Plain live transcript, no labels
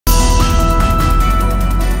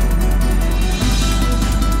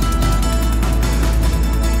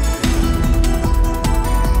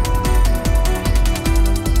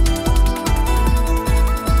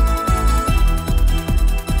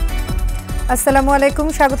আসসালামু আলাইকুম,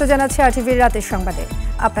 স্বাগত জানাচ্ছি আরটিভির রাতের সংবাদে।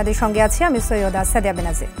 আপনাদের সঙ্গে আছি আমি সৈয়দা সাদিয়া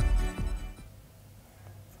বেনাজির।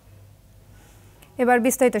 এবার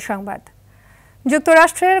বিস্তারিত সংবাদ।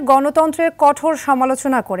 যুক্তরাষ্ট্রের গণতন্ত্রের কঠোর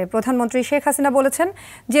সমালোচনা করে প্রধানমন্ত্রী শেখ হাসিনা বলেছেন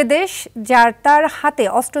যে দেশ যার তার হাতে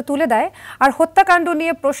অস্ত্র তুলে দেয় আর হত্যাকাণ্ড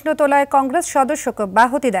নিয়ে প্রশ্ন তোলায় কংগ্রেস সদস্যকে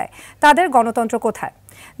ব্যাহতি দেয়, তাদের গণতন্ত্র কোথায়?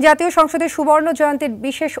 জাতীয় সংসদের সুবর্ণ জয়ন্তীর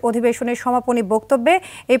বিশেষ অধিবেশনের সমাপনী বক্তব্যে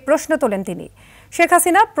এই প্রশ্ন তোলেন তিনি। শেখ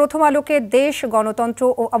হাসিনা প্রথম আলোকে দেশ, গণতন্ত্র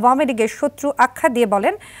ও আওয়ামী লীগের শত্রু আখ্যা দিয়ে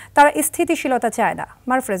বলেন তারা স্থিতিশীলতা চায় না।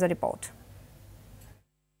 মারফ্রেজা রিপোর্ট।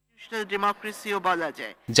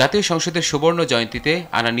 জাতীয় সংসদের সুবর্ণ জয়ন্তীতে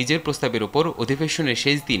আনা নিজের প্রস্তাবের উপর অধিবেশনের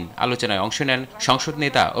শেষ দিন আলোচনায় অংশ নেন সংসদ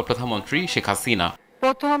নেতা ও প্রধানমন্ত্রী শেখ হাসিনা।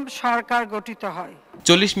 প্রথম সরকার গঠিত হয়।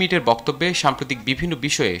 40 মিনিটের বক্তব্যে সাম্প্রতিক বিভিন্ন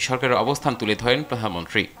বিষয়ে সরকারের অবস্থান তুলে ধরেন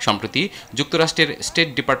প্রধানমন্ত্রী। সম্প্রতি যুক্তরাষ্ট্রের স্টেট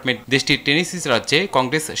ডিপার্টমেন্ট দেশটির টেনেসি রাজ্যে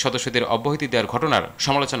কংগ্রেস সদস্যদের অব্যাহতি দেওয়ার ঘটনার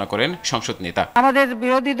সমালোচনা করেন সংসদ নেতা। আমাদের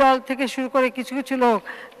বিরোধী দল থেকে শুরু করে কিছু কিছু লোক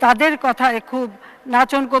তাদের কথায় খুব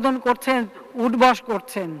নাচন কোদন করছেন, উঠবস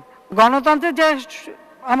করছেন। গণতন্ত্রের যে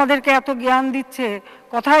আমাদেরকে এত জ্ঞান দিচ্ছে,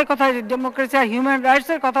 কথায় কথায় ডেমোক্রেসি আর হিউম্যান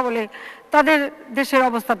রাইটসের কথা বলে, তাদের দেশের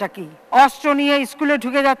অবস্থাটা কি? অস্ত্র নিয়ে স্কুলে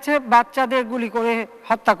ঢুকে যাচ্ছে, বাচ্চাদের গুলি করে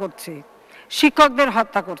হত্যা করছে, শিক্ষকদের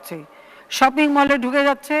হত্যা করছে, শপিং মলে ঢুকে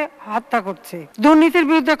যাচ্ছে, হত্যা করছে, দুর্নীতির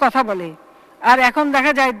বিরুদ্ধে কথা বলে। আর এখন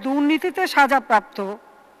দেখা যায় দুর্নীতিতে সাজাপ্রাপ্ত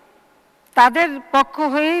তাদের পক্ষ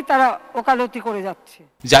হয়েই তারা ওকালতি করে যাচ্ছে।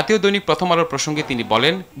 জাতীয় দৈনিক প্রথম আলোর প্রসঙ্গে তিনি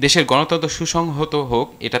বলেন, দেশের গণতন্ত্র সুসংহত হোক,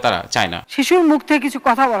 এটা তারা চায় না। শিশুর মুখ থেকে কিছু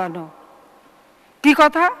কথা বলানো, কি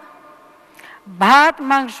কথা? ভাত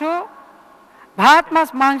মাছ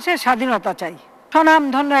মাংসের স্বাধীনতা চাই।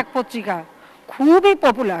 স্বনামধন্য এক পত্রিকা, খুবই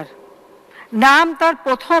পপুলার, নাম তার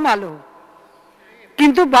প্রথম আলো,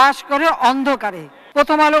 কিন্তু বাস করে অন্ধকারে।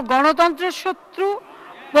 প্রথম আলো গণতন্ত্রের শত্রু,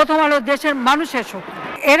 প্রথম আলো দেশের মানুষের শত্রু।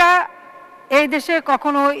 এরা এই দেশে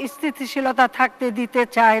কখনো স্থিতিশীলতা থাকতে দিতে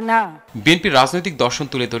চায় না। বিএনপির রাজনৈতিক দর্শন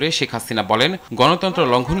তুলে ধরে শেখ হাসিনা বলেন, গণতন্ত্র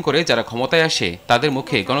লঙ্ঘন করে যারা ক্ষমতায় আসে তাদের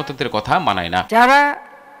মুখে গণতন্ত্রের কথা মানায় না। যারা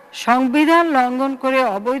সংবিধান লঙ্ঘন করে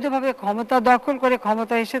অবৈধভাবে ক্ষমতা দখল করে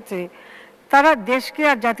ক্ষমতা এসেছে, তারা দেশকে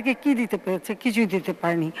আর জাতিকে কি দিতে পেরেছে? কিছুই দিতে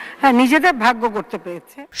পারেনি। হ্যাঁ, নিজেদের ভাগ্য করতে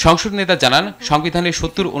পেরেছে। সংসদ নেতা জানান, সংবিধানের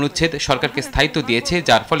 70 অনুচ্ছেদ সরকারকে স্থায়িত্ব দিয়েছে,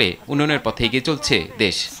 যার ফলে উন্নয়নের পথে এগিয়ে চলছে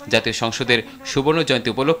দেশ। জাতীয় সংসদের সুবর্ণ জয়ন্তী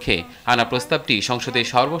উপলক্ষে আনা প্রস্তাবটি সংসদে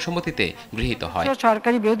সর্বসম্মতিতে গৃহীত হয়।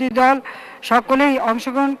 সরকারি বিরোধী দল সকলেই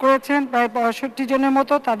অংশগ্রহণ করেছেন, প্রায় 65 জনের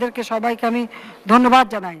মতো। তাদেরকে সবাইকে আমি ধন্যবাদ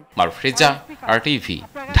জানাই। মারফ্রেজা, আরটিভি,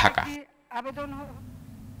 ঢাকা।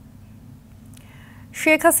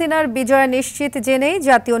 শেখ হাসিনার বিজয় নিশ্চিত জেনেই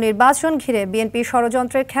জাতীয় নির্বাচন ঘিরে বিএনপি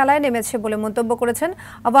ষড়যন্ত্রের খেলায় নেমেছে বলে মন্তব্য করেছেন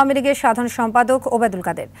আওয়ামী লীগের সাধারণ সম্পাদক ওবায়দুল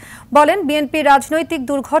কাদের। বলেন, বিএনপি রাজনৈতিক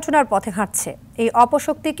দুর্ঘটনার পথে হাঁটছে, এই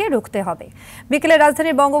অপশক্তিকে রুখতে হবে। বিকেলে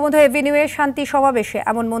রাজধানীর বঙ্গবন্ধু এভিনিউয়ে শান্তি সমাবেশে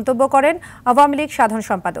এমন মন্তব্য করেন আওয়ামী লীগ সাধারণ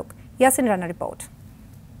সম্পাদক। ইয়াসিন রানা রিপোর্ট।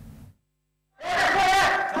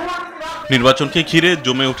 নির্বাচনকে ঘিরে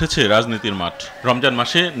জমে উঠেছে রাজনীতির মাঠ। রমজান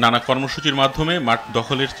মাসে নানা কর্মসূচির মাধ্যমে মাঠ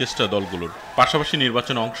দখলের চেষ্টা দলগুলোর, পাশাপাশি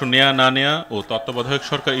নির্বাচনে অংশ নেয়া না নেয়া ও তত্ত্বাবধায়ক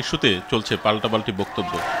সরকার ইস্যুতে চলছে পাল্টাপাল্টি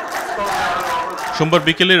বক্তব্য। সোমবার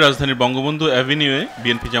বিকেলে রাজধানীর বঙ্গবন্ধু অ্যাভিনিউয়ে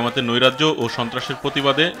বিএনপি জামাতের নৈরাজ্য ও সন্ত্রাসের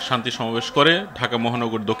প্রতিবাদে শান্তি সমাবেশ করে ঢাকা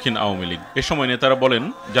মহানগর দক্ষিণ আওয়ামী লীগ। এ সময় নেতারা বলেন,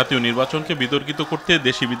 জাতীয় নির্বাচনকে বিতর্কিত করতে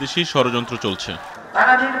দেশি বিদেশি ষড়যন্ত্র চলছে।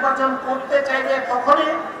 তারা নির্বাচন করতে চাইলে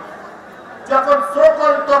তখনই যখন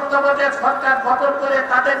সকল তত্ত্বাবধায়ক সরকার গঠন করে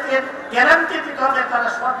তাদেরকে গ্যারান্টি দিতে হবে তারা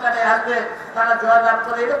সরকারে আসবে, তারা জয়লাভ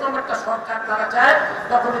করে, এরকম একটা সরকার তারা চায়,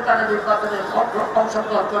 তখনই তারা নির্বাচনে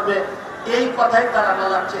অংশগ্রহণ করবে। এই কথাই তারা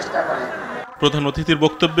বলার চেষ্টা করে। প্রধান অতিথির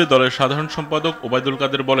বক্তব্যে দলের সাধারণ সম্পাদক ওবায়দুল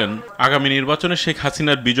কাদের বলেন, আগামী নির্বাচনে শেখ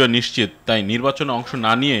হাসিনার বিজয় নিশ্চিত, তাই নির্বাচনে অংশ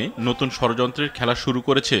না নিয়ে নতুন ষড়যন্ত্রের খেলা শুরু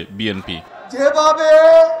করেছে বিএনপি। যেভাবে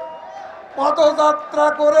পদযাত্রা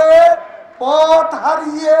করে পথ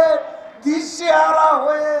হারিয়ে দিশেহারা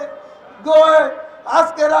হয়ে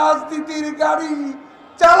আজকে রাজনীতির গাড়ি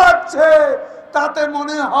চালাচ্ছে, তাতে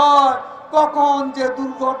মনে হয় কখন যে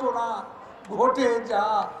দুর্ঘটনা ঘটে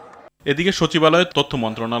যায়। এদিকে সচিবালয়ের তথ্য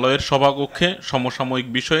মন্ত্রণালয়ের সভাকক্ষে সমসাময়িক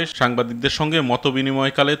বিষয়ে সাংবাদিকদের সঙ্গে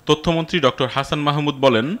মতবিনিময়কালে তথ্যমন্ত্রী ডক্টর হাসান মাহমুদ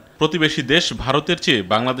বলেন, প্রতিবেশী দেশ ভারতের চেয়ে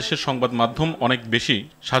বাংলাদেশের সংবাদ মাধ্যম অনেক বেশি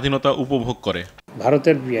স্বাধীনতা উপভোগ করে।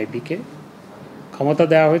 ভারতের ভিআইপিকে ক্ষমতা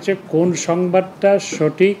দেওয়া হয়েছে কোন সংবাদটা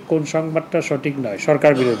সঠিক, কোন সংবাদটা সঠিক নয়,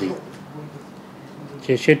 সরকার বিরোধী,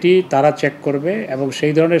 যে সেটি তারা চেক করবে এবং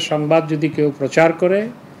সেই ধরনের সংবাদ যদি কেউ প্রচার করে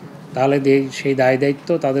তাহলে সেই দায় দায়িত্ব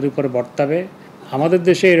তাদের উপরে বর্তাবে। আমাদের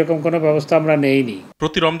দেশে এরকম কোনো ব্যবস্থা আমরা নেইনি।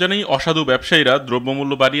 প্রতি রমজানেই অসাধু ব্যবসায়ীরা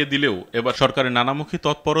দ্রব্যমূল্য বাড়িয়ে দিলেও এবার সরকারের নানামুখী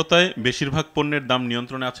তৎপরতায় বেশিরভাগ পণ্যের দাম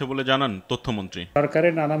নিয়ন্ত্রণে আছে বলে জানান তথ্যমন্ত্রী।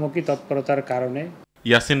 সরকারের নানামুখী তৎপরতার কারণে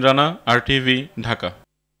Yasin Rana, RTV, Dhaka.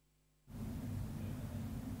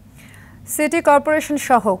 City corporation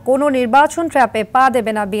সহ কোনো নির্বাচন ট্র্যাপে পা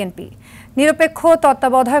দেবে না বিএনপি। নিরপেক্ষ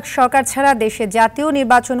তত্ত্বাবধায়ক সরকার ছাড়া দেশে জাতীয়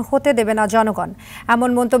নির্বাচন হতে দেবে না জনগণ, এমন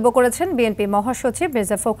মন্তব্য করেছেন বিএনপি মহাসচিব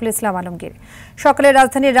মির্জা ফখরুল ইসলাম আলমগীর। সকালে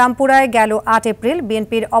রাজধানীর রামপুরায় গেল ৮ এপ্রিল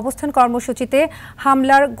বিএনপির অবস্থান কর্মসূচিতে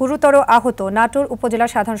হামলার গুরুতর আহত নাটোর উপজেলা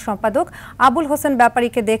সাধারণ সম্পাদক আবুল হোসেন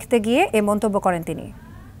ব্যাপারীকে দেখতে গিয়ে এ মন্তব্য করেন তিনি।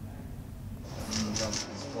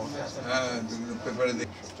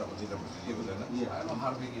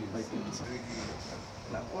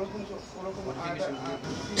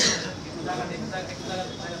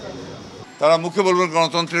 তারা মুখে বলবেন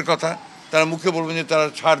গণতন্ত্রের কথা, তারা মুখে বলবেন যে তারা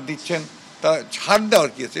ছাড় দিচ্ছেন, তারা ছাড় দেওয়ার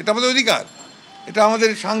কি আছে? এটা আমাদের অধিকার, এটা আমাদের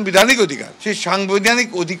সাংবিধানিক অধিকার। সেই সাংবিধানিক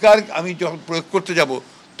অধিকার আমি যখন প্রয়োগ করতে যাব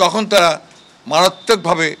তখন তারা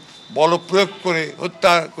মারাত্মকভাবে বল প্রয়োগ করে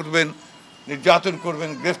হত্যা করবেন, নির্যাতন করবেন,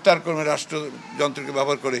 গ্রেফতার করবেন রাষ্ট্রযন্ত্রকে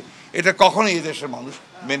ব্যবহার করে। এটা কখনোই এই দেশের মানুষ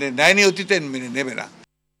মেনে নেয়নি, অতীতে মেনে নেবে না।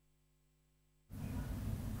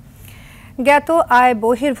 জ্ঞাত আয়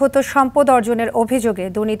বহির্ভূত সম্পদ অর্জনের অভিযোগে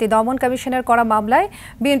দুর্নীতি দমন কমিশনের করা মামলায়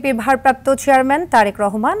বিএনপির ভারপ্রাপ্ত চেয়ারম্যান তারেক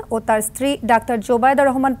রহমান ও তার স্ত্রী ডাক্তার জোবায়দা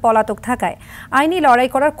রহমান পলাতক থাকায় আইনি লড়াই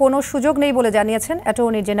করার কোনো সুযোগ নেই বলে জানিয়েছেন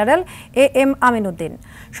অ্যাটর্নি জেনারেল AM আমিনুদ্দিন।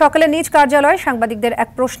 সকালে নিজ কার্যালয়ে সাংবাদিকদের এক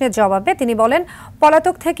প্রশ্নের জবাবে তিনি বলেন,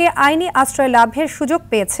 পলাতক থেকে আইনি আশ্রয় লাভের সুযোগ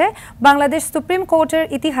পেয়েছে বাংলাদেশ সুপ্রিম কোর্টের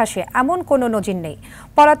ইতিহাসে এমন কোনো নজির নেই।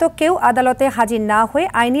 পলাতক কেউ আদালতে হাজির না হয়ে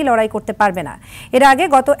আইনি লড়াই করতে পারবে না। এর আগে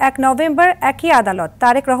গত 1 নভেম্বর একই আদালত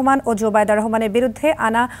তারেক রহমান ও জোবায়দা রহমানের বিরুদ্ধে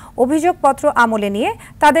আনা অভিযোগপত্র আমলে নিয়ে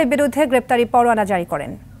তাদের বিরুদ্ধে গ্রেপ্তারি পরোয়ানা জারি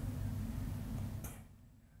করেন।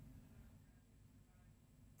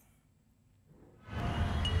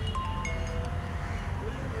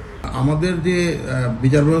 আমাদের যে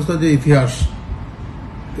বিচার ব্যবস্থার যে ইতিহাস,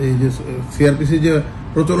 এই যে CRPC যে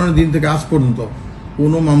প্রচলনের দিন থেকে আজ পর্যন্ত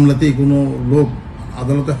কোনো মামলাতেই কোনো লোক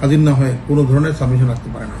আদালতে হাজির না হয়ে কোনো ধরনের সাবমিশন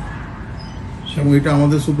রাখতে পারে না। এবং এটা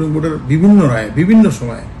আমাদের সুপ্রিম কোর্টের বিভিন্ন রায়, বিভিন্ন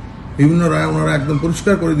সময়ে বিভিন্ন রায় ওনারা একদম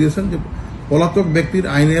পরিষ্কার করে দিয়েছেন যে পলাতক ব্যক্তির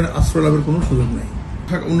আইনের আশ্রয় লাভের কোনো সুযোগ নেই।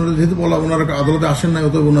 ওনারা যেহেতু ওনারা আদালতে আসেন না,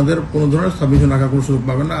 অতএব ওনাদের কোনো ধরনের সাবমিশন রাখার কোনো সুযোগ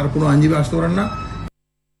পাবেন না, আর কোনো আইনজীবী আসতে পারেন না।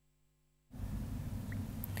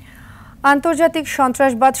 আন্তর্জাতিক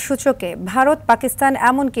সন্ত্রাসবাদ সূচকে ভারত, পাকিস্তান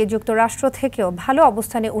এমনকি যুক্তরাষ্ট্র থেকেও ভালো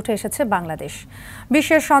অবস্থানে উঠে এসেছে বাংলাদেশ।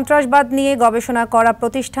 বিশ্বের সন্ত্রাসবাদ নিয়ে গবেষণা করা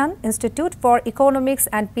প্রতিষ্ঠান ইনস্টিটিউট ফর ইকোনমিক্স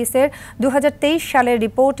অ্যান্ড পিসের 2023 সালের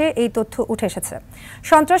রিপোর্টে এই তথ্য উঠে এসেছে।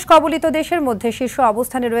 সন্ত্রাস কবলিত দেশের মধ্যে শীর্ষ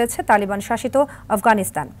অবস্থানে রয়েছে তালিবান শাসিত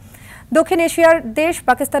আফগানিস্তান। দক্ষিণ এশিয়ার দেশ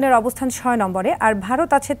পাকিস্তানের অবস্থান 6 নম্বরে, আর ভারত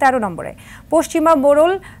আছে 13 নম্বরে। পশ্চিমা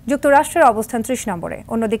মোড়ল যুক্তরাষ্ট্রের অবস্থান 30 নম্বরে।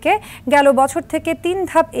 অন্যদিকে গেল বছর থেকে 3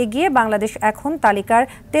 ধাপ এগিয়ে বাংলাদেশ এখন তালিকার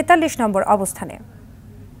 43 নম্বর অবস্থানে।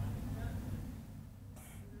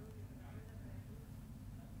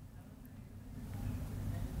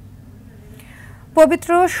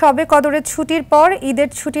 পবিত্র শবে কদরের ছুটির পর ঈদের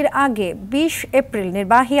ছুটির আগে 20 এপ্রিল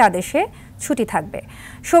নির্বাহী আদেশে ছুটি থাকবে।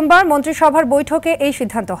 সোমবার মন্ত্রিসভার বৈঠকে এই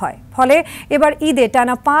সিদ্ধান্ত হয়। ফলে এবার ঈদে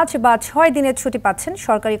টানা 5 বা 6 দিনের ছুটি পাচ্ছেন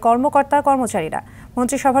সরকারি কর্মকর্তা কর্মচারীরা।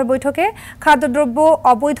 মন্ত্রিসভার বৈঠকে খাদ্যদ্রব্য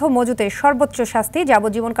অবৈধ মজুতে সর্বোচ্চ শাস্তি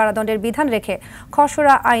যাবজ্জীবন কারাদণ্ডের বিধান রেখে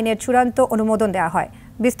খসড়া আইনের চূড়ান্ত অনুমোদন দেওয়া হয়।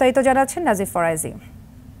 বিস্তারিত জানাচ্ছেন নাজিফ ফরাইজি।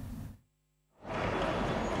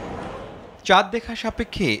 চাঁদ দেখা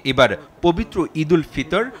সাপেক্ষে এবার পবিত্র ঈদুল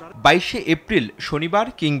ফিতর 22শে এপ্রিল শনিবার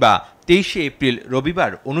কিংবা 23শে এপ্রিল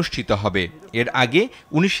রবিবার অনুষ্ঠিত হবে। এর আগে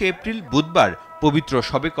 19শে এপ্রিল বুধবার পবিত্র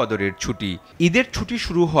শবে কদরের ছুটি। ঈদের ছুটি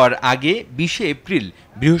শুরু হওয়ার আগে 20শে এপ্রিল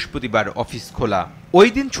বৃহস্পতিবার অফিস খোলা। ওই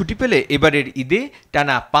দিন ছুটি পেলে এবারের ঈদে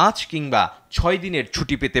টানা 5 কিংবা 6 দিনের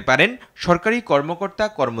ছুটি পেতে পারেন সরকারি কর্মকর্তা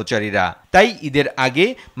কর্মচারীরা। তাই ঈদের আগে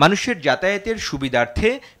মানুষের যাতায়াতের সুবিধার্থে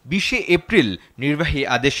 20শে এপ্রিল নির্বাহী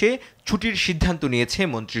আদেশে ছুটির সিদ্ধান্ত নিয়েছে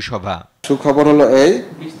মন্ত্রিসভা। সুখবর হলো এই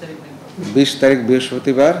 20 তারিখ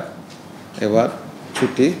বৃহস্পতিবার এবার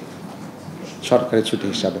ছুটি সরকারি ছুটি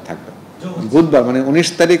হিসাবে থাকবে। বুধবার মানে 19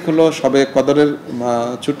 তারিখ হলো সবে কদরের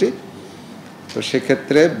ছুটি, তো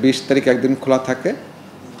সেক্ষেত্রে 20 তারিখ একদিন খোলা থাকে।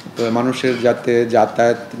 তো মানুষের যাতে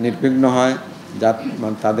যাতায়াত নির্বিঘ্ন হয়,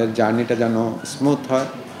 তাদের জার্নিটা যেন স্মুথ হয়,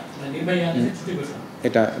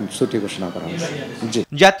 এটা ছুটি ঘোষণা করা হয়েছে।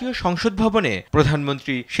 জাতীয় সংসদ ভবনে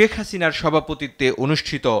প্রধানমন্ত্রী শেখ হাসিনার সভাপতিত্বে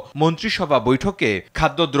অনুষ্ঠিত মন্ত্রিসভা বৈঠকে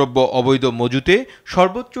খাদ্যদ্রব্য অবৈধ মজুতে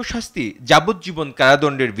সর্বোচ্চ শাস্তি যাবজ্জীবন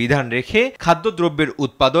কারাদণ্ডের বিধান রেখে খাদ্যদ্রব্যের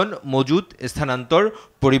উৎপাদন, মজুত, স্থানান্তর,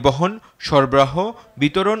 পরিবহন, সরবরাহ,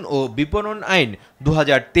 বিতরণ ও বিপণন আইন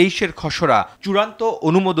 2023-এর খসড়া চূড়ান্ত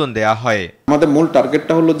অনুমোদন দেয়া হয়। আমাদের মূল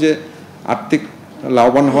টার্গেটটা হলো যে আর্থিক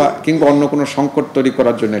লাভবান হওয়া কিংবা অন্য কোনো সংকট তৈরি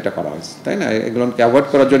করার জন্য এটা করা হয়েছে, তাই না? এগুলোকে অ্যাভয়েড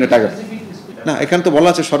করার জন্য এটা না, এখানে তো বলা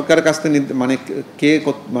আছে সরকারের কাছ থেকে মানে কে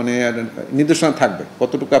মানে নির্দেশনা থাকবে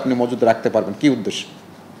কতটুকু আপনি মজুদ রাখতে পারবেন, কি উদ্দেশ্য,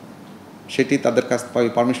 সেটি তাদের কাছ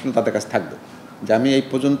পারমিশন তাদের কাছে থাকবে যে আমি এই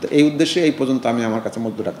পর্যন্ত এই উদ্দেশ্যে এই পর্যন্ত আমি আমার কাছে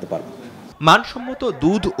মজুদ রাখতে পারবো। মানসম্মত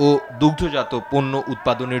দুধ ও দুগ্ধজাত পণ্য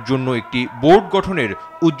উৎপাদনের জন্য একটি বোর্ড গঠনের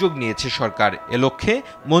উদ্যোগ নিয়েছে সরকার। এ লক্ষ্যে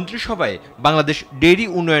মন্ত্রিসভায় বাংলাদেশ ডেইরি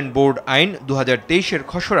উন্নয়ন বোর্ড আইন 2023-এর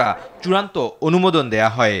খসড়া চূড়ান্ত অনুমোদন দেয়া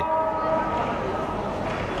হয়।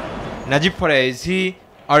 নাজিব ফরাইজি,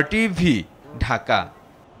 আরটিভি, ঢাকা।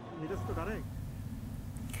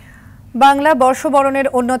 বাংলা বর্ষবরণের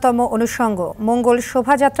অন্যতম অনুষঙ্গ মঙ্গল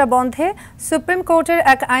শোভাযাত্রা বন্ধে সুপ্রিম কোর্টের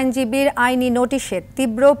এক আইনজীবীর আইনি নোটিশে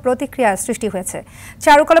তীব্র প্রতিক্রিয়া সৃষ্টি হয়েছে।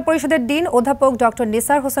 চারুকলা পরিষদের ডিন অধ্যাপক ডক্টর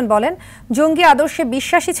নিসার হোসেন বলেন, জঙ্গি আদর্শে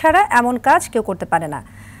বিশ্বাসী ছাড়া এমন কাজ কেউ করতে পারে না।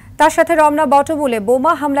 তার সাথে রমনা বটমূলে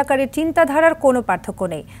বোমা হামলাকারীর চিন্তাধারার কোনো পার্থক্য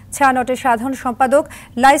নেই। ছায়ানটের সাধারণ সম্পাদক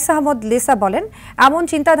লাইসা আহমদ লিসা বলেন, এমন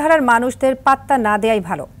চিন্তাধারার মানুষদের পাত্তা না দেয়াই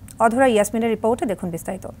ভালো। অধরা ইয়াসমিনের রিপোর্টে দেখুন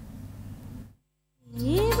বিস্তারিত।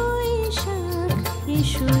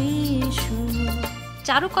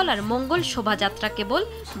 চারুকলার মঙ্গল শোভাযাত্রা কেবল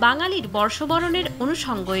বাঙালির বর্ষবরণের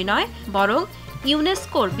অনুষঙ্গই নয়, বরং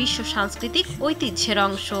ইউনেস্কোর বিশ্ব সাংস্কৃতিক ঐতিহ্যের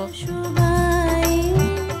অংশ।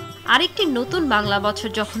 আরেকটি নতুন বাংলা বছর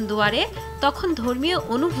যখন দুয়ারে, তখন ধর্মীয়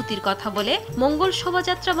অনুভূতির কথা বলে মঙ্গল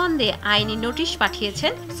শোভাযাত্রা বন্ধে আইনি নোটিশ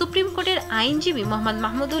পাঠিয়েছেন সুপ্রিম কোর্টের আইনজীবী মোহাম্মদ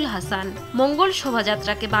মাহমুদুল হাসান। মঙ্গল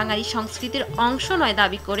শোভাযাত্রাকে বাঙালি সংস্কৃতির অংশ নয়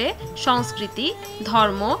দাবি করে সংস্কৃতি,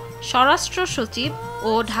 ধর্ম, স্বরাষ্ট্র সচিব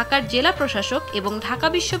ও ঢাকার জেলা প্রশাসক এবং ঢাকা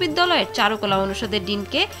বিশ্ববিদ্যালয়ের চারুকলা অনুষদের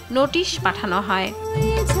ডিনকে নোটিশ পাঠানো হয়।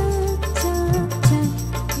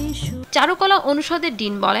 চারুকলা অনুষদের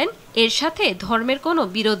ডিন বলেন, এর সাথে ধর্মের কোনো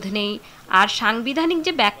বিরোধ নেই, আর সাংবিধানিক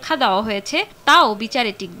যে ব্যাখ্যা দেওয়া হয়েছে তাও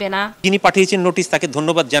বিচারে টিকবে না। যিনি পাঠিয়েছেন নোটিশ তাকে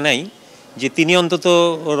ধন্যবাদ জানাই যে তিনি অন্তত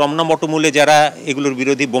রমনা বটমূলে যারা এগুলোর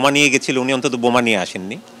বিরোধী বোমা নিয়ে গেছিল উনি অন্তত বোমা নিয়ে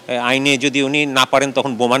আসেননি। আইনে যদি উনি না পারেন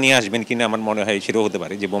তখন বোমা নিয়ে আসবেন কিনা আমার মনে হয় সেটাও হতে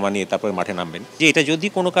পারে যে বোমা নিয়ে তারপরে মাঠে নামবেন। যে এটা যদি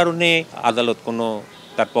কোনো কারণে আদালত কোনো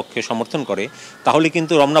তার পক্ষে সমর্থন করে তাহলে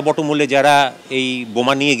কিন্তু রমনা বটমূলে যারা এই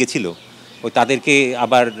বোমা নিয়ে গেছিল ওই তাদেরকে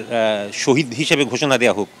আবার শহীদ হিসেবে ঘোষণা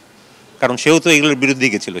দেওয়া হোক, কারণ সেও তো এগুলোর বিরুদ্ধে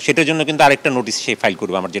গেছিল। সেটার জন্য কিন্তু আরেকটা নোটিশ সে ফাইল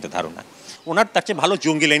করবে আমার যেটা ধারণা। ওনার তার চেয়ে ভালো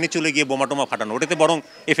জঙ্গি লাইনে চলে গিয়ে বোমা টোমা ফাটানো, ওটাতে বরং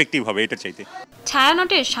এফেক্টিভ হবে এটা চাইতে।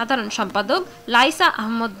 ছায়ানটের সাধারণ সম্পাদক লাইসা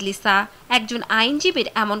আহমদ লিসা একজন আইনজীবীর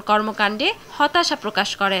এমন কর্মকাণ্ডে হতাশা প্রকাশ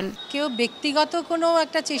করেন। কেউ ব্যক্তিগত কোনো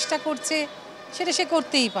একটা চেষ্টা করছে সেটা সে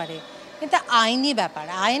করতেই পারে, কিন্তু আইনি ব্যাপার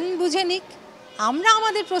আইন বুঝে নিক। আমরা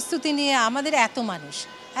আমাদের প্রস্তুতি নিয়ে, আমাদের এত মানুষ,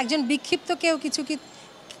 একজন বিক্ষিপ্ত কেউ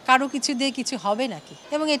কারো কিছু দিয়ে কিছু হবে নাকি,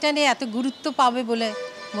 এবং এটা নিয়ে এত গুরুত্ব পাবে বলে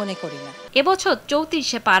মনে করি না। এবছর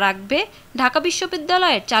 34-এ পা রাখবে ঢাকা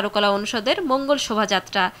বিশ্ববিদ্যালয়ের চারুকলা অনুষদের মঙ্গল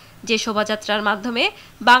শোভাযাত্রা, যে শোভাযাত্রার মাধ্যমে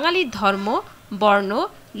বাঙালির ধর্ম, বর্ণ,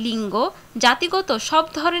 লিঙ্গ, জাতিগত সব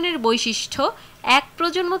ধরনের বৈশিষ্ট্য এক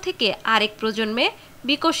প্রজন্ম থেকে আরেক প্রজন্মে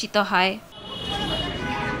বিকশিত হয়।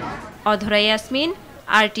 অধরা ইয়াসমিন,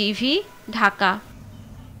 আরটিভি, ঢাকা।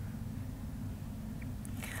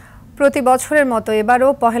 প্রতি বছরের মতো এবারও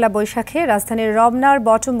পহেলা বৈশাখে রাজধানীর রমনার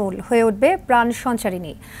বটমূল হয়ে উঠবে প্রাণ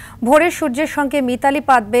সঞ্চারিণী। ভোরের সূর্যের সঙ্গে মিতালি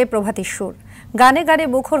পাতবে প্রভাতী সুর, গানে গানে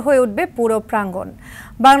মুখর হয়ে উঠবে পুরো প্রাঙ্গণ।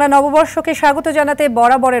 বাংলা নববর্ষকে স্বাগত জানাতে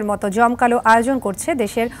বরাবরের মতো জমকালো আয়োজন করছে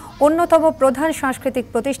দেশের অন্যতম প্রধান সাংস্কৃতিক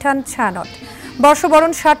প্রতিষ্ঠান ছায়ানট।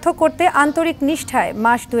 বর্ষবরণ সার্থক করতে আন্তরিক নিষ্ঠায়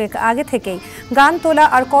মাস দুয়েক আগে থেকেই গান তোলা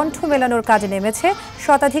আর কণ্ঠ মেলানোর কাজে নেমেছে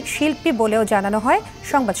শতাধিক শিল্পী বলেও জানানো হয়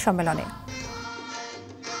সংবাদ সম্মেলনে।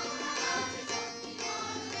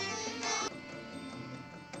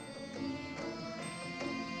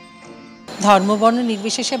 ধর্মবর্ণ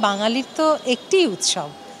নির্বিশেষে বাঙালির তো একটি উৎসব,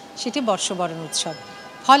 সেটি বর্ষবরণ উৎসব।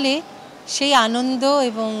 ফলে সেই আনন্দ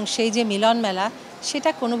এবং সেই যে মিলন মেলা সেটা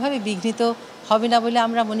কোনোভাবে বিঘ্নিত হবে না বলে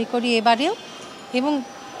আমরা মনে করি এবারেও। এবং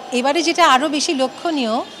এবারে যেটা আরও বেশি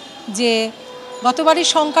লক্ষণীয় যে গতবারের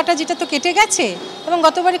সংখ্যাটা যেটা তো কেটে গেছে, এবং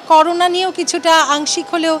গতবারে করোনা নিয়েও কিছুটা আংশিক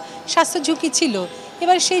হলেও স্বাস্থ্য ঝুঁকি ছিল,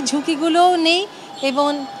 এবার সেই ঝুঁকিগুলোও নেই। এবং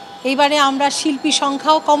এইবারে আমরা শিল্পী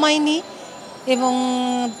সংখ্যাও কমাইনি, এবং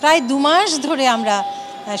প্রায় 2 মাস ধরে আমরা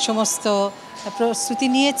সমস্ত প্রস্তুতি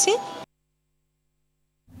নিয়েছি।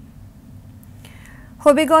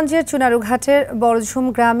 হবিগঞ্জের চুনারুঘাটের বড়ঝুম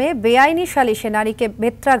গ্রামে বেআইনি সালিশে নারীকে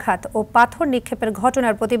বেত্রাঘাত ও পাথর নিক্ষেপের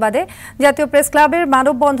ঘটনার প্রতিবাদে জাতীয় প্রেস ক্লাবের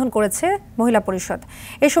মানববন্ধন করেছে মহিলা পরিষদ।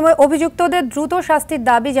 এ সময় অভিযুক্তদের দ্রুত শাস্তির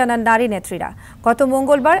দাবি জানান নারী নেত্রীরা। গত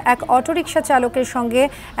মঙ্গলবার এক অটোরিকশা চালকের সঙ্গে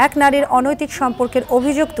এক নারীর অনৈতিক সম্পর্কের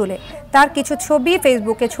অভিযোগ তুলে তার কিছু ছবি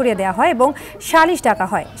ফেসবুকে ছড়িয়ে দেওয়া হয় এবং সালিশ ডাকা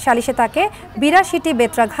হয়। সালিশে তাকে 82টি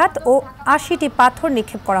বেত্রাঘাত ও 80টি পাথর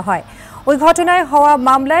নিক্ষেপ করা হয়। ওই ঘটনায় হওয়া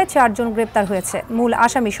মামলায় 4 জন গ্রেপ্তার হয়েছে। মূল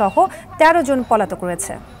আসামি সহ 13 জন পলাতক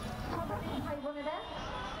রয়েছে।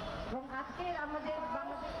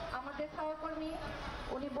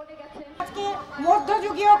 আজকে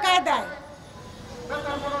মধ্যযুগীয় কায়দায়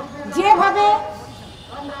যেভাবে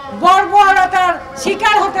বর্বরতার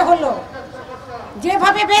শিকার হতে হলো,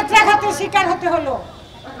 যেভাবে বেত্রাঘাতের শিকার হতে হলো,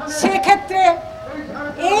 সেক্ষেত্রে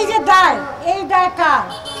এই যে দায়, এই দায় কার?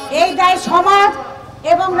 এই দায় সমাজ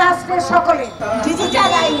এবং রাষ্ট্রের সকলে।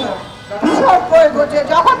 ডিজিটাল আইনে বিশাল প্রয়োগ হচ্ছে,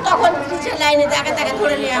 যখন তখন ডিজিটাল আইনে তাকে তাকে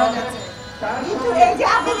ধরে নেওয়া যাচ্ছে। কিন্তু এই যে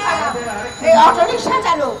আবুল কালাম, এই অটোরিকশা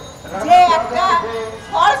চালক যে একটা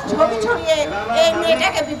ফলস ছবি ছড়িয়ে এই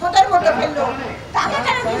মেয়েটাকে বিপদের মধ্যে ফেললো, তাকে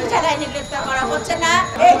কেন ডিজিটাল আইনে গ্রেফতার করা হচ্ছে না?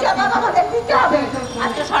 এই জবাব আমাদের দিতে হবে,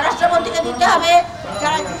 আজকে স্বরাষ্ট্রমন্ত্রীকে দিতে হবে,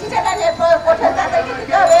 যারা ডিজিটাল আইনে প্রয়োগ করছে তাদেরকে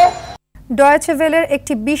দিতে হবে। ডয়েচে ভেলের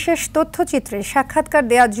একটি বিশেষ তথ্যচিত্রে সাক্ষাৎকার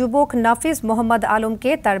দেয়া যুবক নাফিজ মোহাম্মদ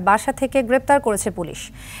আলমকে তার বাসা থেকে গ্রেপ্তার করেছে পুলিশ।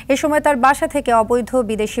 এ সময় তার বাসা থেকে অবৈধ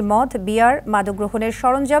বিদেশি মদ, বিয়ার, মাদক গ্রহণের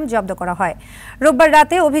সরঞ্জাম জব্দ করা হয়। রোববার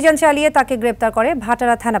রাতে অভিযান চালিয়ে তাকে গ্রেপ্তার করে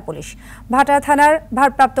ভাটারা থানা পুলিশ। ভাটারা থানার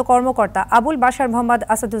ভারপ্রাপ্ত কর্মকর্তা আবুল বাশার মোহাম্মদ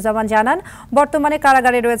আসাদুজ্জামান জানান, বর্তমানে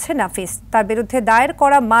কারাগারে রয়েছে নাফিজ। তার বিরুদ্ধে দায়ের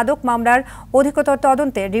করা মাদক মামলার অধিকতর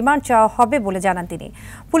তদন্তে রিমান্ড চাওয়া হবে বলে জানান তিনি।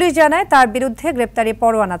 পুলিশ জানায় তার বিরুদ্ধে গ্রেপ্তারি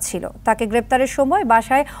পরোয়ানা ছিল। তাকে গ্রেপ্তারের সময়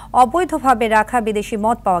বাসায় অবৈধভাবে রাখা বিদেশি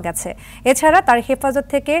মদ পাওয়া গেছে। এছাড়া তার হেফাজত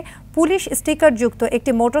থেকে পুলিশ স্টিকার যুক্ত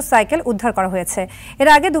একটি মোটরসাইকেল উদ্ধার করা হয়েছে। এর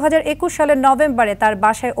আগে 2021 সালের নভেম্বরে তার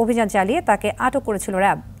বাসায় অভিযান চালিয়ে তাকে আটক করেছিল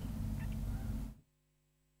র্যাব।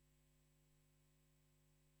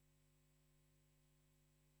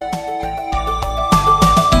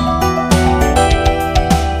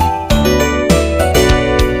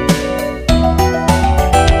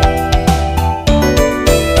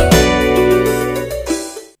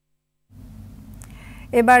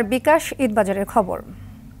 এবার বিকাশ ঈদবাজারের খবর।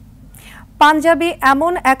 পাঞ্জাবি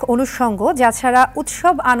এমন এক অনুষঙ্গ যা ছাড়া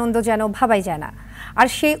উৎসব আনন্দ যেন ভাবাই যায় না। আর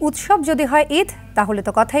সেই উৎসব যদি হয় ঈদ, তাহলে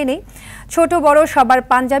তো কথাই নেই। ছোট বড় সবার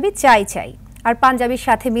পাঞ্জাবি চাই চাই। আর পাঞ্জাবির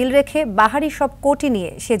সাথে মিল রেখে বাহারি সব কোটি নিয়ে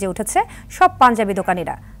সেজে উঠেছে সব পাঞ্জাবি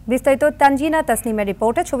দোকানিরা। বিস্তারিত তানজিনা তাসনিমের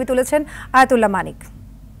রিপোর্টে ছবি তুলেছেন আয়াতুল্লাহ মানিক।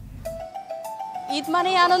 ঈদ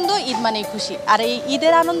মানেই আনন্দ, ঈদ মানেই খুশি। আর এই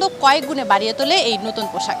ঈদের আনন্দ কয়েক গুণে বাড়িয়ে তোলে এই নতুন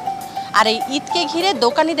পোশাক। আর এই ঈদকে ঘিরে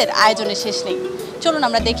দোকানিদের আয়োজনের শেষ নেই। চলুন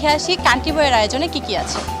আমরা দেখে আসি কান্ট্রি বয়ের আয়োজনে কি কি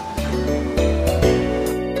আছে।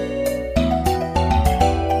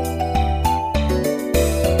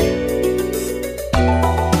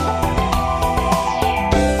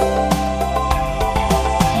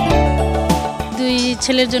 দুই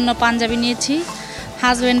ছেলের জন্য পাঞ্জাবি নিয়েছি,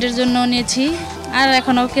 হাজব্যান্ডের জন্য নিয়েছি, আর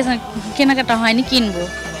এখনো কেনাকাটা হয়নি, কিনবো,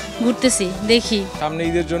 ঘুরতেছি, দেখি। সামনে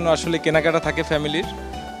ঈদের জন্য আসলে কেনাকাটা থাকে ফ্যামিলির,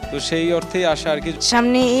 তো সেই অর্থেই আসা আর কি।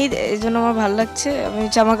 সামনে ঈদ, এই জন্য আমার ভালো লাগছে। আমি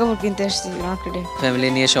জামা কাপড় কিনতে আসছি মার্কেটে। ফ্যামিলি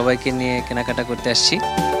নিয়ে সবাইকে নিয়ে কেনাকাটা করতে আসছি।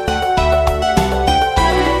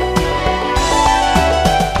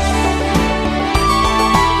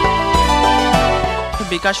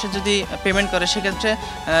 বিকাশে যদি পেমেন্ট করে সেক্ষেত্রে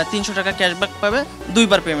 300 টাকা ক্যাশব্যাক পাবে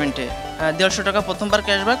দুইবার পেমেন্টে। 150 টাকা প্রথমবার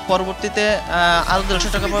ক্যাশব্যাক, পরবর্তীতে আরও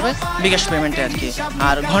 150 টাকা পাবে বিকাশ পেমেন্টে আর কি।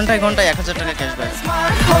 আর ঘন্টায় 1000 টাকা ক্যাশব্যাক।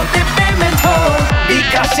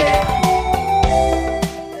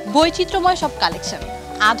 বৈচিত্র্যময় সব কালেকশন,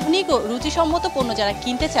 আধুনিক ও রুচিসম্মত পণ্য যারা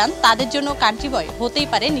কিনতে চান তাদের জন্য কান্ট্রি বয় হতেই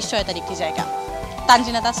পারে নিশ্চয়তার একটি জায়গা।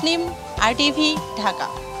 তানজিনা তাসনিম, RTV, ঢাকা।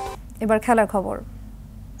 এবার খেলার খবর।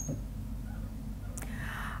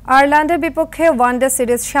 আয়ারল্যান্ডের বিপক্ষে ওয়ানডে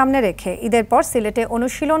সিরিজ সামনে রেখে ঈদের পর সিলেটে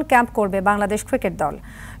অনুশীলন ক্যাম্প করবে বাংলাদেশ ক্রিকেট দল।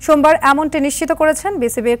 সোমবার এমনটি নিশ্চিত করেছেন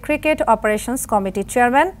বিসিবির ক্রিকেট অপারেশনস কমিটির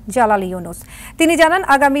চেয়ারম্যান জালাল ইউনুস। তিনি জানান,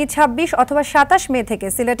 আগামী 26 অথবা 27 মে থেকে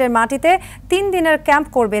সিলেটের মাটিতে 3 দিনের ক্যাম্প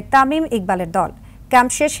করবে তামিম ইকবালের দল।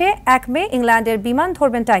 ক্যাম্প শেষে 1 মে ইংল্যান্ডের বিমান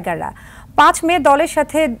ধরবেন টাইগাররা। 5 মে দলের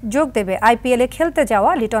সাথে যোগ দেবে IPL-এ খেলতে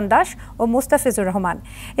যাওয়া লিটন দাস ও মুস্তাফিজুর রহমান।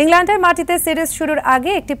 ইংল্যান্ডের মাটিতে সিরিজ শুরুর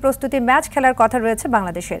আগে একটি প্রস্তুতি ম্যাচ খেলার কথা রয়েছে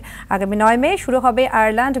বাংলাদেশের। আগামী 9 মে শুরু হবে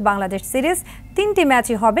আয়ারল্যান্ড বাংলাদেশ সিরিজ। 3টি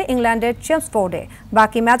ম্যাচই হবে ইংল্যান্ডের চেমসফোর্ডে।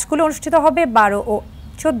 বাকি ম্যাচগুলো অনুষ্ঠিত হবে 12 ও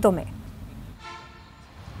 14 মে।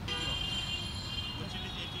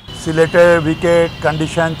 সিলেটের উইকেট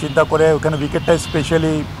কন্ডিশন চিন্তা করে, ওখানে উইকেটটা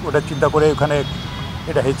স্পেশালি ওটা চিন্তা করে ওখানে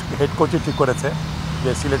এটা হেড কোচই ঠিক করেছে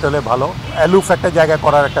যে সিলেট হলে ভালো, অ্যালুফ একটা জায়গা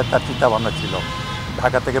করার একটা তার চিন্তা ভাবনা ছিল,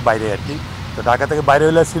 ঢাকা থেকে বাইরে আর কি। তো ঢাকা থেকে বাইরে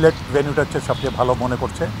হলে সিলেট ভেন্যুটা হচ্ছে সবচেয়ে ভালো মনে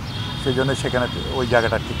করছে, সেই জন্য সেখানে ওই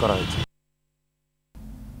জায়গাটা ঠিক করা হয়েছে।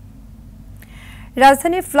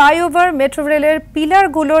 রাজধানীর ফ্লাইওভার, মেট্রো রেলের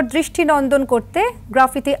পিলারগুলোর দৃষ্টিনন্দন করতে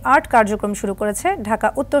গ্রাফিতি আর্ট কার্যক্রম শুরু করেছে ঢাকা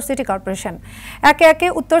উত্তর সিটি কর্পোরেশন। একে একে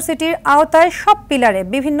উত্তর সিটির আওতায় সব পিলারে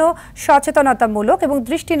বিভিন্ন সচেতনতামূলক এবং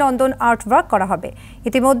দৃষ্টিনন্দন আর্টওয়ার্ক করা হবে।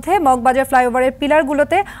 ইতিমধ্যে মগবাজার ফ্লাইওভারের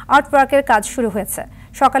পিলারগুলোতে আর্টওয়ার্কের কাজ শুরু হয়েছে।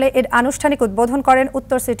 সকালে এর আনুষ্ঠানিক উদ্বোধন করেন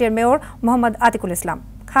উত্তর সিটির মেয়র মোহাম্মদ আতিকুল ইসলাম।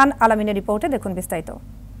 খান আলামিনের রিপোর্টে দেখুন বিস্তারিত।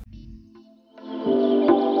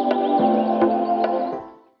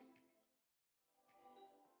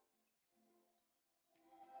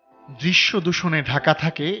 দৃশ্য দূষণে ঢাকা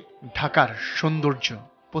থাকে ঢাকার সৌন্দর্য,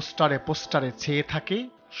 পোস্টারে পোস্টারে ছেয়ে থাকে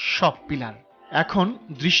সব পিলার। এখন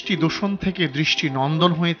দৃষ্টি দূষণ থেকে দৃষ্টি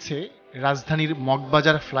নন্দন হয়েছে রাজধানীর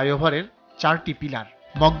মগবাজার ফ্লাইওভারের 4টি পিলার।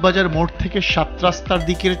 মগবাজার মোড় থেকে 7 রাস্তার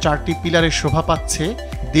দিকের 4টি পিলারে শোভা পাচ্ছে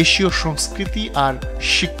দেশীয় সংস্কৃতি আর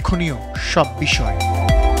শিক্ষণীয় সব বিষয়।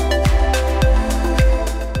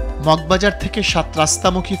 মগবাজার থেকে 7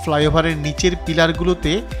 রাস্তামুখী ফ্লাইওভারের নিচের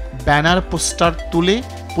পিলারগুলোতে ব্যানার পোস্টার তুলে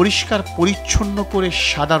পরিষ্কার পরিচ্ছন্ন করে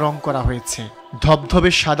সাদা রং করা হয়েছে।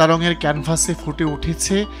 ধবধবে সাদা রঙের ক্যানভাসে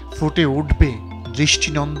ফুটে উঠবে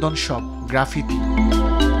দৃষ্টিনন্দন সব গ্রাফিতি।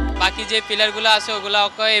 বাকি যে পিলারগুলো আছে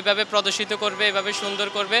ওগুলোকে এভাবে প্রদর্শিত করবে, এভাবে সুন্দর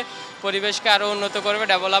করবে, পরিবেশকে আরো উন্নত করবে,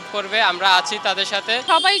 ডেভেলপ করবে। আমরা আছি তাদের সাথে।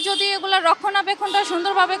 সবাই যদি এগুলো রক্ষণাবেক্ষণটা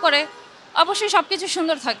সুন্দরভাবে করে অবশ্যই সবকিছু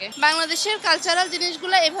সুন্দর থাকে। বাংলাদেশের কালচারাল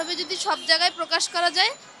জিনিসগুলো এভাবে যদি সব জায়গায় প্রকাশ করা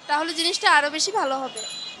যায় তাহলে জিনিসটা আরো বেশি ভালো হবে।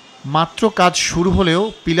 মাত্র কাজ শুরু হলেও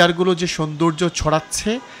পিলারগুলো যে সৌন্দর্য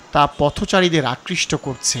ছড়াচ্ছে তা পথচারীদের আকৃষ্ট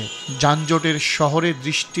করছে। যানজটের শহরে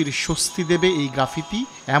দৃষ্টির স্বস্তি দেবে এই গ্রাফিতি,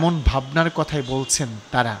 এমন ভাবনার কথাই বলছেন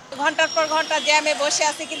তারা। ঘন্টার পর ঘন্টা জ্যামে বসে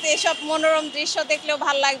আছে, কিন্তু এসব মনোরম দৃশ্য দেখলেও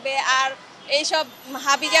ভালো লাগবে। আর এইসব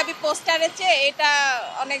হাবিজাবি পোস্টারের চেয়ে এটা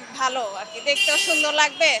অনেক ভালো আর কি, দেখতেও সুন্দর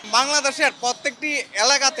লাগবে। বাংলাদেশের প্রত্যেকটি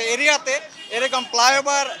এলাকাতে এরিয়াতে এরকম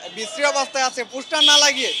ফ্লাইওভার বিশ্রী অবস্থায় আছে, পোস্টার না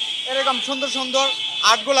লাগিয়ে এরকম সুন্দর সুন্দর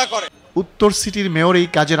আর্টগুলা করে। উত্তর সিটির মেয়র এই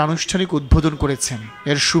কাজের আনুষ্ঠানিক উদ্বোধন করেছেন।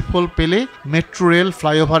 এর সুফল পেলে মেট্রো রেল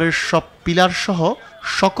ফ্লাইওভারের সব পিলার সহ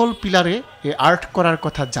সকল পিলারে এ আর্ট করার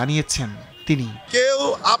কথা জানিয়েছেন তিনি। কেউ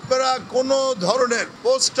আপনারা কোনো ধরনের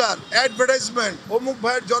পোস্টার, অ্যাডভার্টাইজমেন্ট, অমুক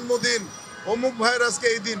ভাইয়ের জন্মদিন, অমুক ভাইয়ের আজকে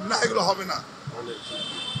এই দিন, না, এগুলো হবে না।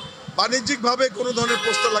 বাণিজ্যিকভাবে কোনো ধরনের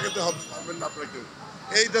পোস্টার লাগাতে হবে না আপনাকে।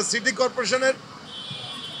 এইটা সিটি কর্পোরেশনের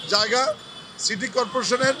জায়গা, সিটি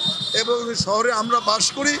কর্পোরেশনের, এবং শহরে আমরা বাস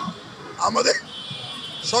করি, আমাদের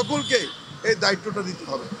সকলকে এই দায়িত্বটা দিতে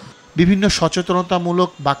হবে। বিভিন্ন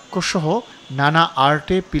সচেতনতামূলক বাক্যসহ নানা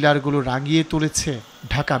আর্টে পিলারগুলো রাঙিয়ে তুলেছে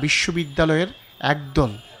ঢাকা বিশ্ববিদ্যালয়ের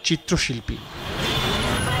একদল চিত্রশিল্পী।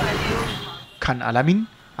 খান আলামিন,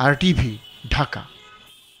 আরটিভি, ঢাকা।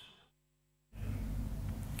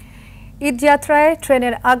 ঈদযাত্রায়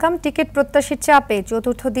ট্রেনের আগাম টিকিট প্রত্যাশীর চাপে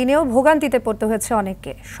চতুর্থ দিনেও ভোগান্তিতে পড়তে হয়েছে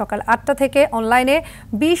অনেককে। সকাল 8টা থেকে অনলাইনে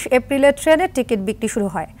 20 এপ্রিলের ট্রেনের টিকিট বিক্রি শুরু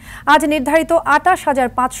হয়। আজ নির্ধারিত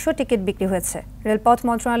 28,500 টিকিট বিক্রি হয়েছে। রেলপথ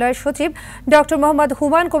মন্ত্রণালয়ের সচিব ডক্টর মোহাম্মদ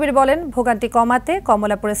হুমায়ুন কবির বলেন, ভোগান্তি কমাতে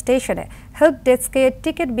কমলাপুর স্টেশনে হেল্প ডেস্কে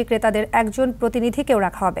টিকিট বিক্রেতাদের একজন প্রতিনিধিকেও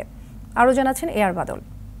রাখা হবে। আরও জানাচ্ছেন এআর বাদল।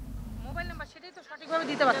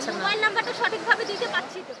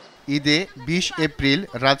 ঈদে 20 এপ্রিল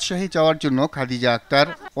রাজশাহী যাওয়ার জন্য খাদিজা আক্তার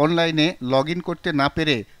অনলাইনে লগ ইন করতে না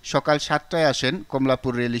পেরে সকাল 7টায় আসেন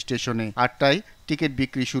কমলাপুর রেল স্টেশনে। 8টায় টিকিট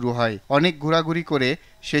বিক্রি শুরু হয়। অনেক ঘোরাঘুরি করে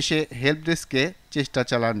শেষে হেল্প ডেস্কে চেষ্টা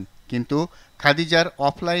চালান, কিন্তু খাদিজার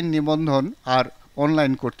অফলাইন নিবন্ধন আর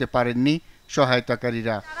অনলাইন করতে পারেননি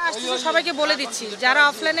সহায়তাকারীরা। সবাইকে বলে দিচ্ছি, যারা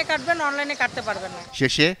অফলাইনে কাটবেন অনলাইনে কাটতে পারবেন না।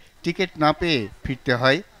 শেষে টিকিট না পেয়ে ফিরতে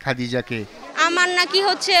হয় খাদিজাকে। আমার নাকি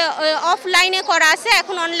অফলাইনে করা আছে,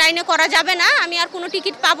 এখন অনলাইনে করা যাবে না, আমি আর কোনো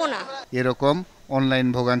টিকিট পাবো না। এরকম অনলাইন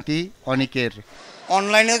ভোগান্তি অনেকের।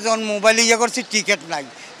 অনলাইনে যখন মোবাইলে করছি টিকিট নাই,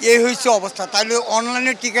 এই হয়েছে অবস্থা, তাহলে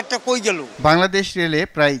অনলাইনের টিকিটটা কই গেল? বাংলাদেশ রেলে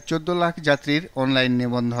প্রায় 14 লাখ যাত্রীর অনলাইন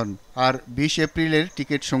নিবন্ধন, আর 20 এপ্রিলের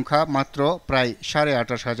টিকিট সংখ্যা মাত্র প্রায়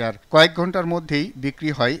 28,500। কয়েক ঘন্টার মধ্যেই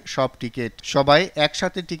বিক্রি হয় সব টিকিট। সবাই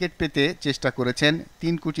একসাথে টিকিট পেতে চেষ্টা করেছেন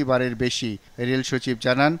 3 কোটি বারের বেশি। রেল সচিব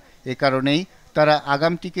জানান, এ কারণেই তারা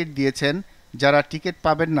আগাম টিকিট দিয়েছেন। যারা টিকিট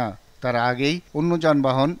পাবেন না তারা আগেই অন্য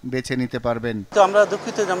যানবাহন বেছে নিতে পারবেন। তো আমরা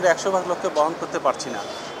দুঃখিত যে আমরা 100 লোককে বহন করতে পারছি না।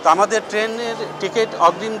 তো আমাদের ট্রেনের টিকিট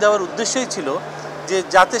অগ্রিম দেওয়ার উদ্দেশ্যই ছিল যে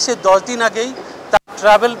যাতে সে 10 দিন আগেই তার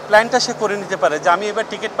ট্রাভেল প্ল্যানটা সে করে নিতে পারে, যে আমি এবার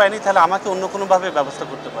টিকিট পাইনি, তাহলে আমাকে অন্য কোনোভাবে ব্যবস্থা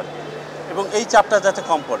করতে পারে, এবং এই চাপটা যাতে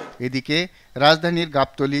কম পড়ে। এদিকে রাজধানীর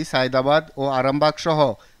গাবতলী, সায়দাবাদ ও আরামবাগ সহ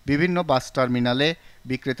বিভিন্ন বাস টার্মিনালে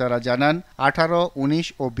বিক্রেতারা জানান, 18, 19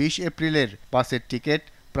 ও 20 এপ্রিলের বাসের টিকিট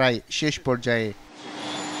প্রায় শেষ পর্যায়ে।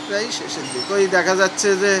 প্রায় শেষের দিকে দেখা যাচ্ছে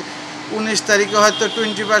যে 19 তারিখে হয়তো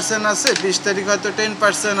 20% আছে, 20 তারিখে হয়তো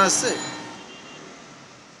 10% আছে।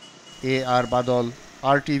 এআর বাদল,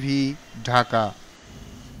 আরটিভি, ঢাকা।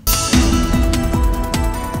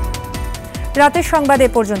 রাতের সংবাদ এ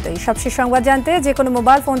পর্যন্তই। সবশেষ সংবাদ জানতে যে কোনো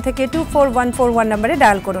মোবাইল ফোন থেকে 24141 নম্বরে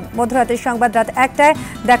ডায়াল করুন। মধ্যরাতের সংবাদ রাত 1টায়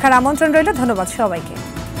দেখার আমন্ত্রণ রইল। ধন্যবাদ সবাইকে।